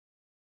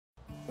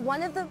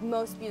One of the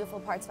most beautiful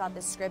parts about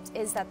this script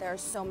is that there are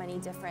so many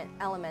different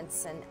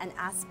elements and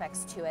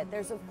aspects to it.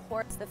 There's, of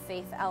course, the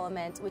faith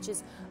element, which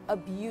is a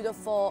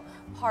beautiful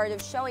part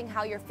of showing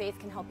how your faith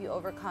can help you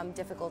overcome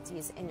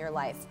difficulties in your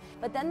life.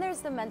 But then there's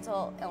the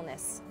mental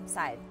illness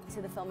side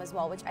to the film as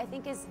well, which I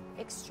think is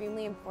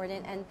extremely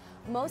important. And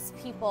most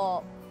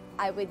people,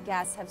 I would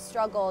guess, have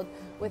struggled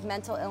with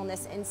mental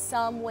illness in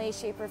some way,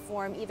 shape, or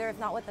form, either if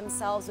not with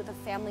themselves, with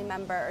a family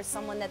member or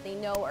someone that they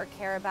know or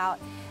care about.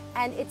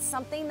 And it's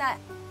something that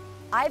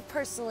I've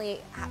personally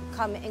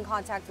come in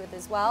contact with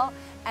as well,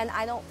 and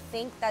I don't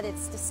think that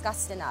it's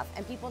discussed enough,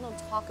 and people don't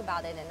talk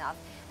about it enough,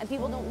 and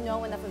people don't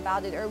know enough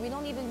about it, or we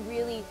haven't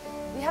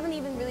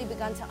even really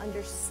begun to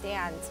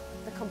understand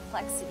the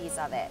complexities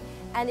of it.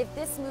 And if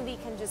this movie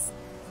can just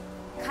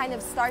kind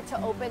of start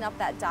to open up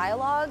that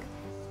dialogue,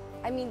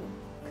 I mean,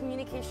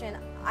 communication,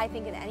 I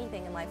think, in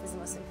anything in life is the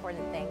most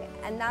important thing,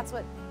 and that's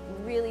what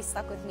really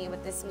stuck with me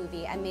with this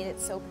movie and made it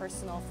so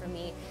personal for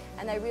me.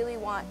 And I really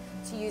want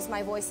to use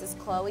my voice as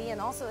Chloe and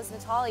also as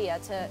Nathalia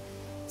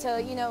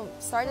to you know,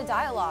 start a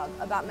dialogue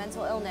about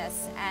mental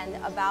illness and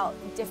about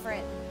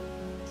different,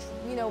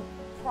 you know,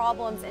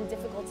 problems and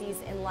difficulties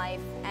in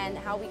life and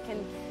how we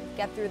can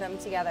get through them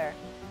together.